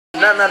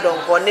Nana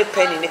Donko ne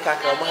penny ne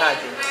kakra mo ha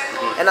adwene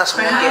and as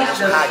mo get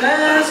so hard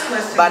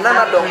but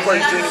Nana Donko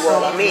is doing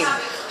well. I mean,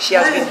 she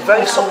has been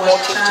very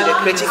supportive to the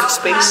creative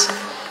space.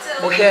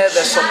 Okay, the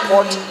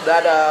support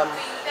that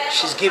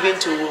she's giving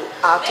to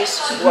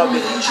artists who have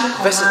been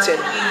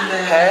visiting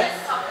her.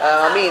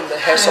 I mean,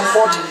 her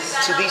support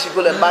to these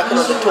people embarking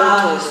on the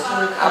Thon,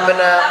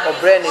 Abena or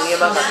Bren and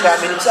Yema Kakra, I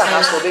mean, it's a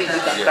house for baby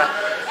Kakra.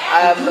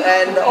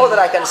 And all that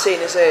I can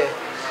say is,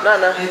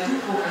 Nana,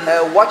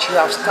 what you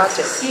have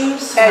started,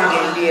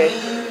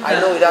 I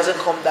know it doesn't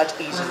come that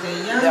easy.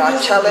 There are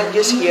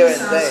challenges here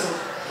and there,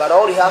 but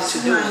all you have to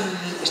do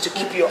is to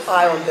keep your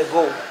eye on the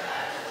goal.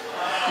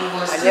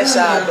 And yes,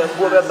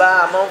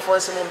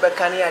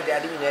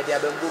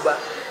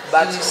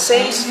 but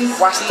since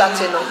we're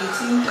starting,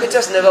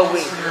 quitters never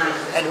win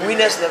and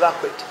winners never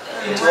quit.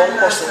 It's one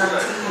person.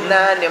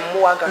 Na ne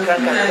more kakra.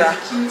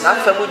 Na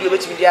family you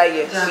bet me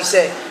there. We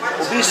say,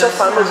 "Obi so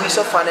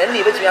fan, and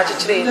you bet me actually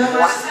train."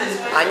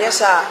 And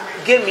yes,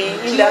 game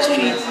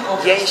industry.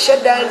 Yen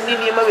shed down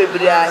ni ma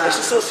bebria.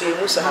 So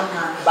musa.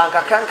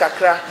 Banka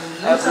kakra,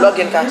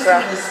 vlogging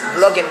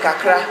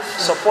kakra,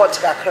 support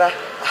kakra,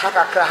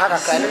 hakakra.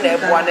 Ne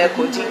buane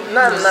koti.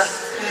 Na.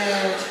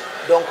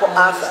 Donko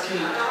Arthur,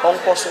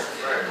 Uncle so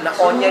na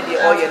onye de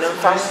oye no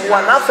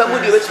famwa na famu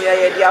de betumi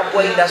aye de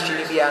abo industry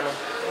ni bia no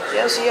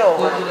yenso ye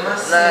o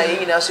na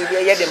yina so bia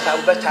ye de mpa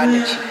beta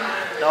na chi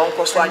na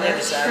Uncle so anya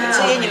bisa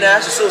nti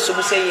yina so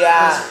mu say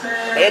ya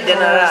ye de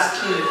na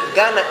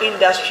Ghana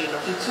industry no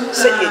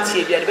se ye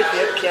tie bia de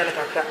betumi apia na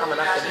kakra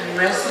amana fa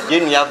ye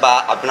nua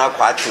ba Abena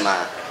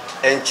Kwartemaa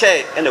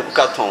enche na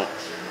kukaton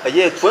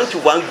ye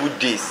 21 good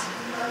days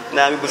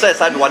na mi busa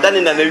sabi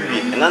wadane na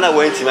wi na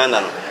wanti ma na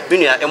no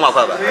Binia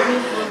Emakaba.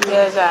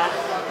 Yes,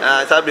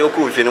 Sabi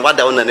Okufin, what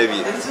down on the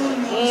Navy?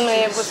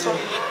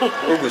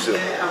 Uguso.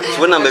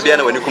 So when I'm a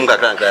piano when you come back.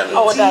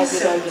 Oh, that's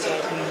it.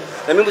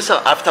 I mean,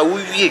 after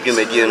we give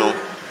Mediano,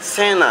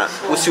 Sena,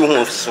 who see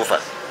home sofa.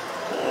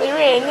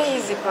 Really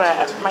easy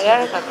prayer. My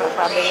Erica,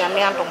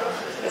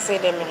 they say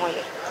them in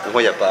Hoya.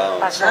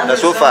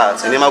 So far,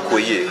 in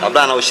Emakoye,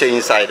 Abana was sharing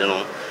inside, you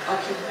know.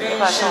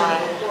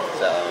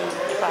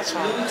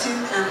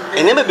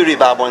 And never be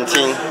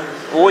rebabonting.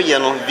 Oh, you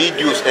know,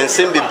 videos and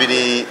send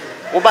baby.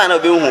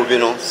 Obana be who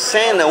no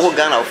send a whole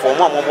Ghana for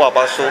more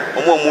about so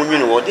or more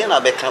moon or then I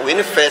become when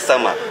the first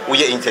summer we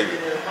your interview.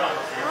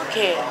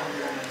 Okay.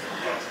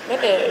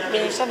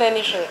 Maybe said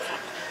any shake.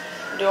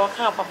 Do you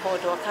camp or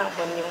do you camp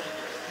on you?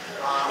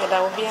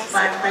 That will be a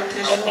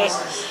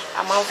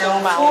amount of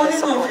power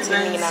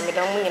supporting me and I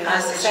don't mean I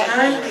said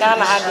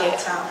Ghana had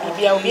it.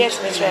 Maybe I'll be a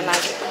snitch and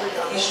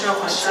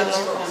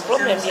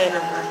problem.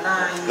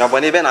 Now,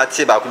 when even at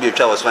Tiba could be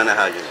travels when I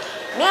had you.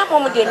 Me a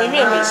home de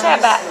me say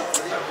that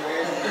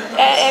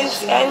and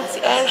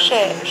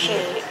share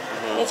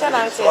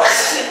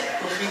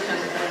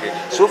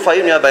so far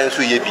you near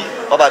so ye bi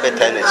oba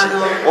better energy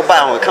oba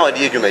ho ka ode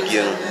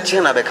adwumadie no chi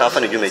na be ka fa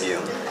na adwumadie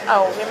no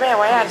aw me be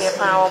why dey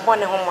pa obo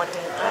ne ho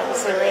modern I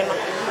say we no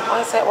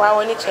on say why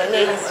woni che na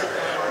easy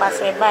but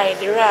me buy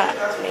the ra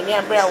me ni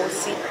abra wo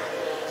si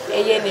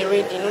eye ne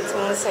ready no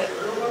ti say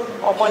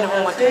obo ne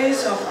ho modern.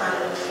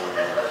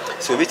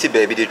 So we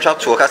baby the track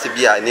to workers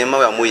be a name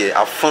of Moye,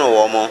 a phone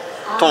or more,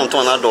 Thon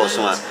na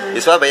Dawson.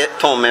 It's why by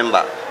Thon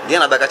member.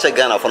 Then I back at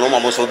Ghana for no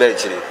more so bad.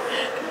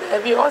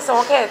 If you also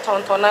okay,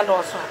 Thon na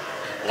Dawson.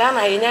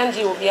 Ghana,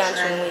 Yanji will be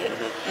answering me.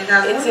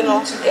 It's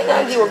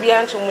Yanji will be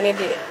answering me.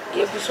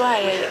 You could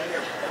sway.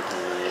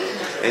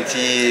 And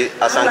he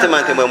as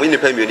sentiment when we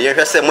pay me,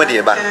 you said,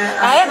 Money back.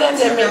 I had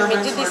them me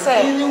did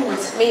say,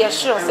 may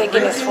assure say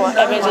Guinness for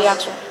every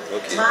action.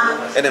 Okay.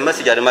 And the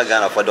message at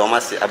Magana for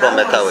Domasi, I brought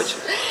my couch.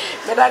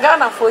 But I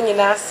got a phone in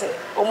us,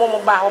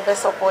 Omo Bao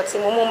best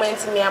supporting,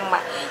 moment me and my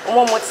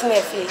Omo's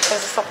nephew,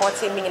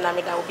 supporting me in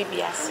Amida will be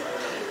BS.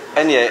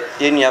 And yet,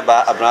 in your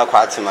bar, Abena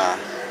Kwartemaa,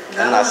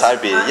 and as I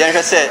be,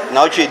 young said,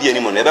 now trade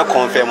anyone, never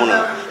confirm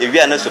if we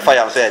are not so far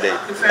outside,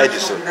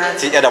 Edison,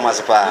 see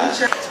Adamasapa.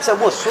 So,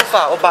 what so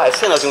far, or by a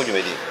son of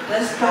Jumedi?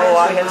 Oh,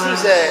 I can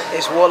see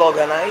it's well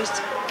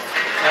organized,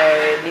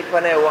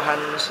 Nipane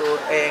Wahan so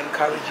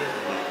encouraging.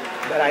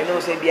 But I know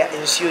say be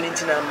ensuing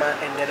into number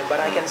and then but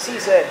I can see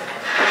say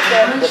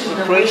the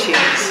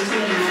preparations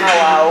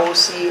how I will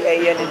see a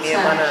year in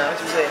Niamana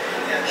to say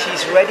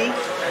she's ready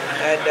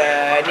and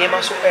Niama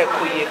so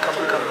come.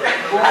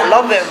 I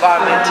love the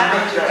environment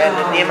and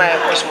the Niama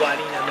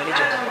Boadi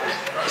manager.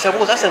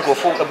 Suppose that's a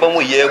folk a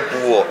bamboo year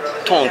go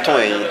Thon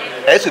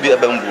it to be a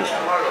bamboo.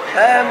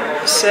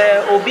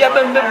 Say Obi a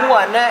bamboo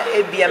and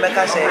a be a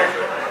meka say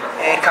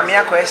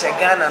Kamiako is a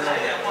Ghana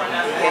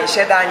and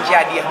shed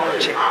Angia dear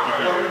Monche.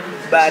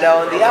 But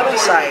on the other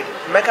side,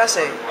 Mecca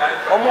say,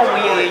 Omo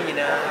we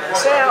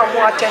say I'm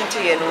more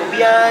attentive and will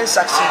be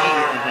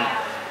succeeding.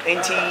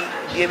 And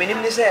the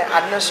minimum say,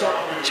 I don't so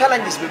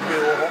challenges with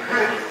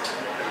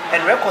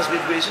and records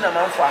with grace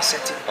amount for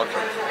setting.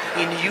 Okay.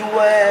 In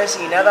US,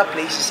 in other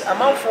places,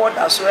 amount for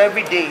so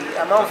every day,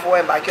 amount for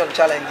embarking on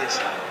challenges.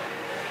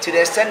 To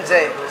the extent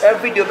that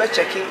every day we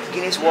checking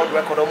Guinness World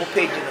Record on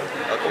page,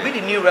 will be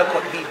the new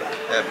record people.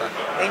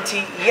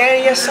 Enti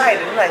yen side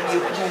na you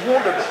hu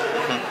do.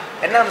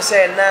 And I'm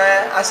saying na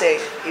I say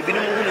ebi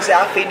no hu say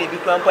afa na ebi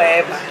kwan pa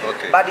eba.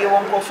 But they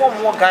won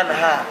perform more Ghana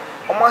ha.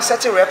 Omo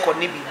set record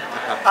ni bi.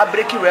 A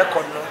break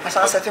record no.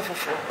 Asa set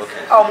fofo.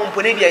 A omo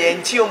mpone dia ye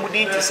nti omo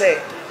din ti say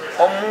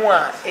omo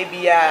a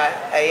ebia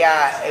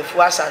eya efu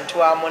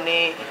asanto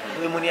amone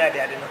we muni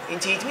ade no.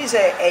 Nti it means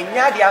say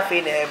enya dia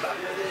afa na eba.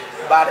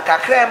 But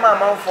kakra ma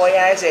manfo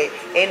ya say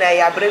ena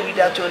ya brevi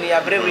that one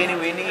ya brevi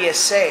ni yes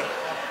say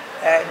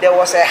there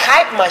was a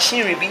hype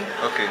machinery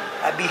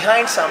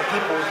behind some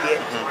people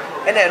here.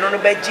 And I don't know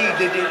about G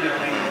de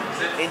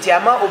nti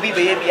ama obi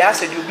be bi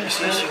ase de obi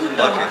issue.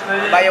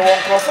 But you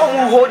won perform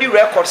who hold the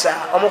records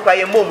omo kwa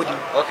ye momudi.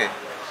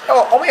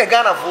 Omo ye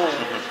Ghana for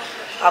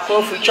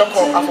Apple free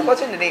chocolate. I've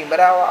forgotten the name, but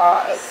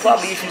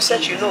probably if you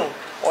search you know.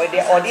 Or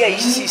the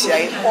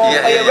ECC or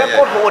a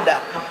record holder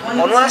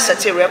on one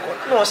set a record.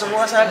 No,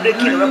 someone was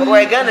breaking record or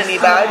again and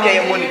your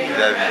money.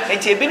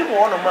 And you've been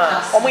one of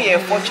my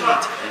almost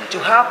fortunate to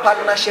have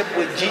partnership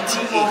with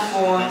GTA.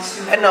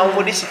 And now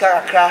with this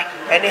car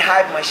any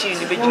hype machine in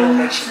the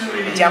bedroom.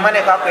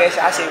 Jamaica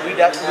I say read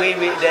that way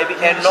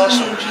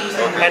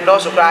and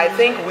also I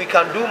think we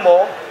can do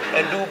more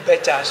and do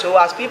better. So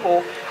as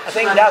people, I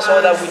think that's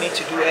all that we need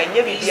to do. And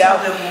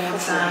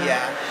yeah.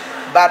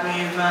 But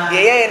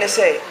the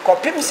say,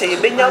 people say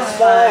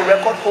more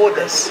record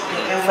holders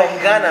from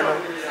Ghana.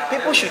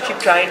 People should keep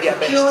trying their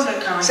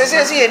best.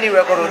 Say any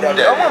record holder,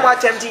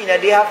 attempting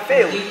they have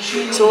failed.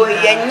 So so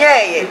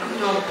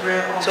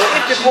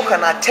if people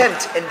can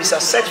attempt and be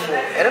successful,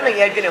 and then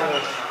you're going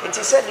home. And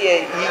he said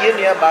the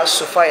about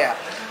Sophia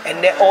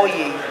and they all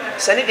ye.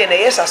 So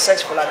they are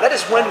successful. That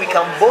is when we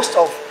can boast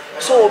of.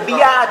 So be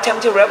our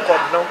attempting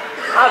record no.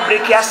 I'll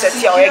break your set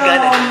here or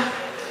Ghana.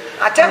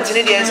 Attempt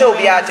in the end, so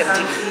be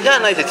attempting.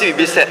 Yeah, I think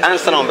we said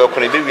answer on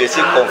Belcon, we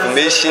see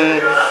confirmation.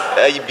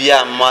 Be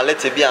a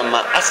mallet, be a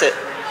ma. I said,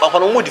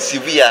 upon would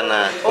Sylvia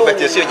now, but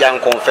you see, young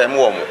confirm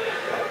one.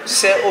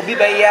 Say,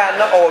 Obibaya,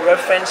 not our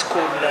reference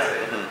code now,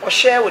 or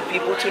share with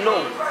people to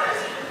know.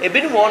 A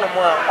bit more or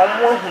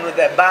more who know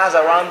the bars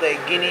around the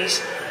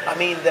Guineas, I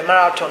mean, the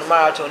marathon,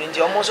 and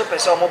you almost a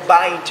person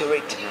buy into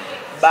it.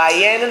 By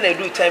end and they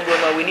do time,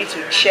 we need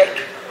to check.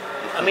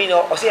 I mean,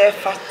 or say a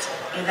fast.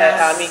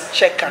 I mean,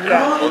 check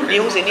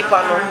news any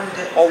panel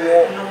or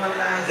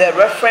the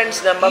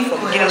reference number from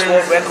Guinness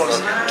World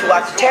Records to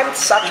attempt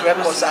such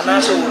records and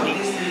also we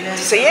need.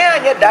 Say, yeah, I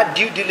get that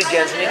due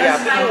diligence,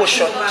 people will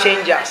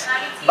shortchange us.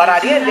 But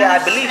at the end,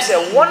 I believe,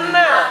 say, one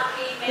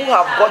who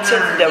have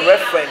gotten the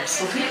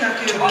reference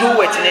to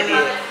do it in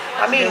India.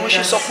 I mean, we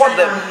should support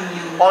them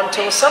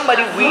until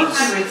somebody wins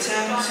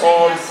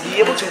or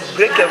be able to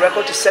break a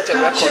record to set a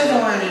record.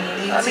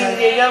 I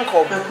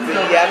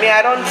mean,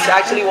 I don't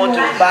actually want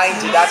to buy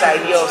into that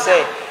idea of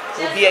say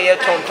will be a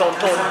ton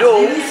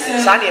though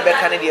Sunny be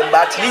Canadian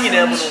but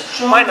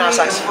why not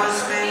succeed?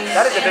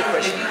 That is a big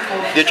question.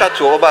 They try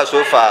to over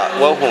so far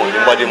well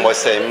body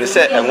must say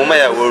and woman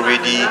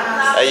already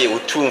a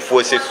tune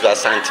for say to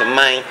assign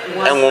mine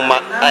and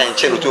woman I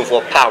chain tune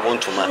for power one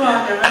to man.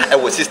 I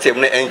was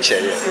system and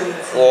chair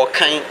or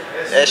kind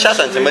shots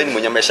and many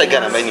when you measure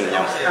Ghana many.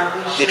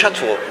 They try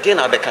to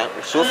dinner become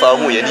so far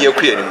who you near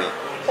queer me.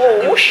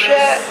 Oh, we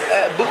share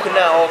a book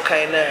now,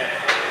 kind of.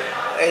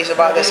 It's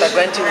about the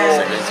Sagranti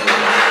War.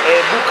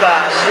 A book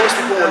most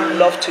people would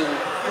love to.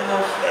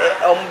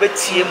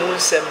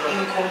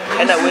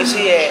 And I will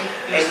say,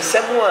 and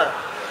someone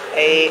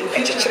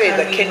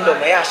the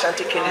kingdom, a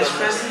Ashanti kingdom,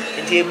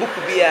 and the book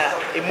would be a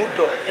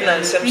mudo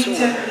and some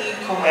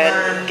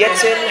and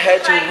getting her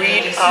to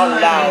read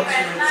out loud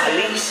at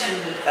least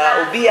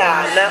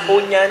Obia na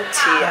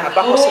onyanti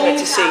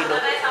abakosemeti say no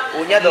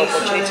onya the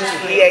opportunity to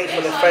hear it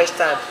for the first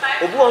time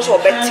obu also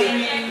obeti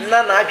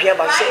na adwen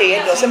ba say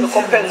e say me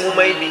compare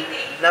nwoma bi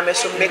na me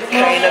so me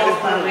kan na be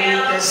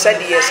hu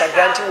said yes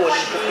Sagranti wo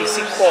ni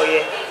isi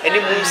koye eni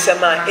mu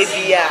nsema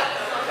ebia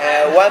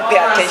one pay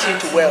attention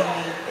to well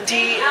nti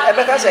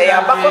ebeka say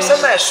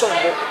abakosema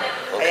esombo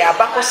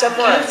abakosem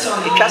a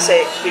etwa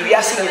se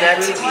ewiase nyina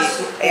TV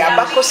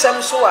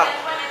abakosem so a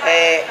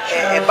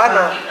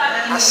bana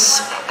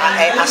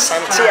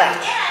asante a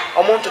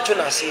omontoto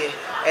na se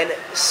and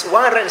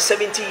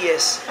 170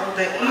 years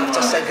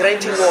after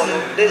Sagranti War,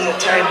 this is the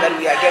time that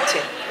we are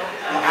getting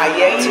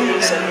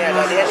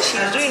and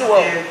she's doing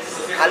well.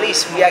 At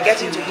least we are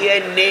getting to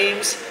hear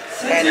names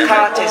and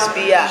characters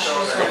be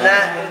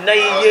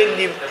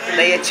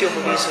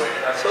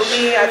so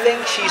me, I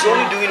think she's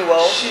only doing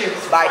well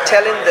by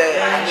telling the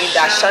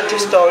Ashanti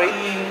story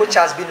which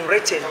has been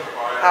written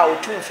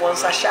out to the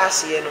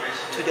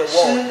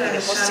world in a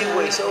positive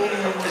way. So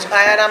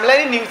and I'm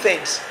learning new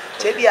things.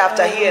 Maybe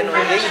after here, no,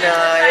 yes,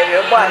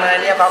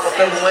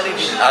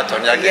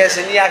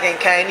 and I can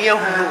kind of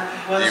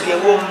the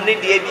woman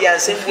need the ABN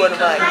simple one,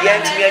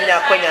 Yanti and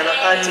Yakoyan,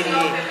 Auntie.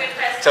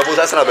 Suppose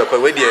that's not a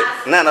way,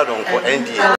 Nana don't go ND.